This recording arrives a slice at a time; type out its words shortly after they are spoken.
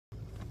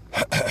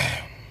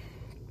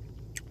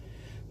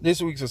This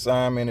week's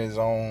assignment is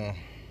on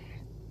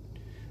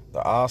the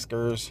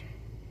Oscars.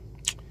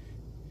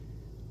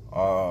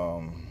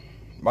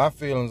 My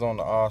feelings on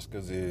the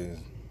Oscars is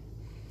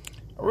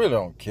I really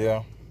don't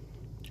care.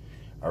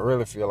 I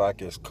really feel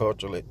like it's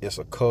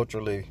a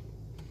culturally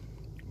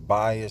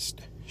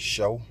biased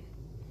show.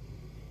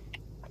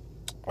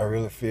 I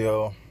really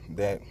feel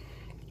that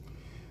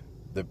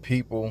the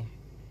people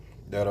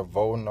that are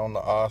voting on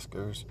the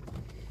Oscars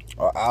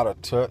are out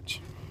of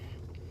touch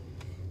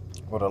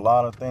with a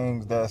lot of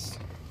things that's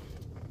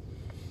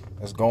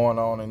going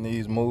on in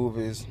these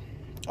movies.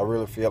 I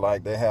really feel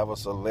like they have a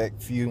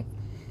select few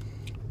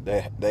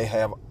that they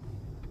have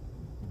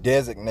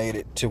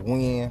designated to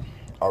win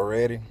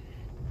already.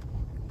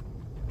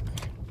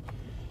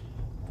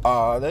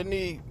 They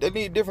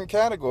need different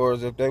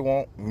categories if they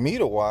want me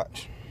to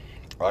watch.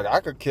 Like, I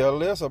could care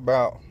less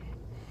about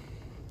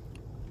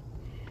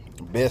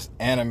best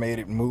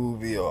animated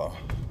movie or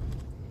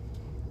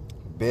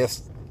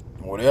best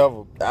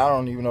whatever. I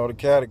don't even know the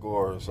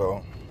category,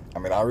 so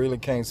I really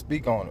can't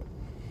speak on it.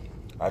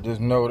 I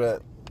just know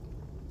that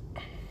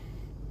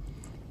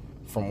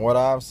from what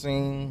I've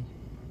seen,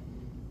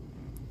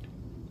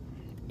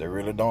 they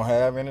really don't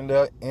have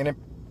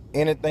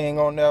anything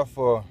on there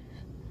for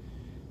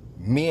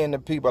me and the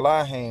people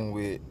I hang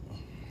with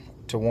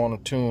to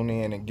want to tune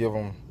in and give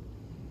them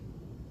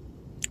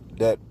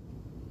that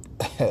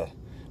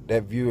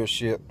that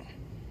viewership.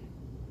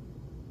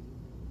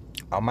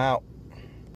 I'm out.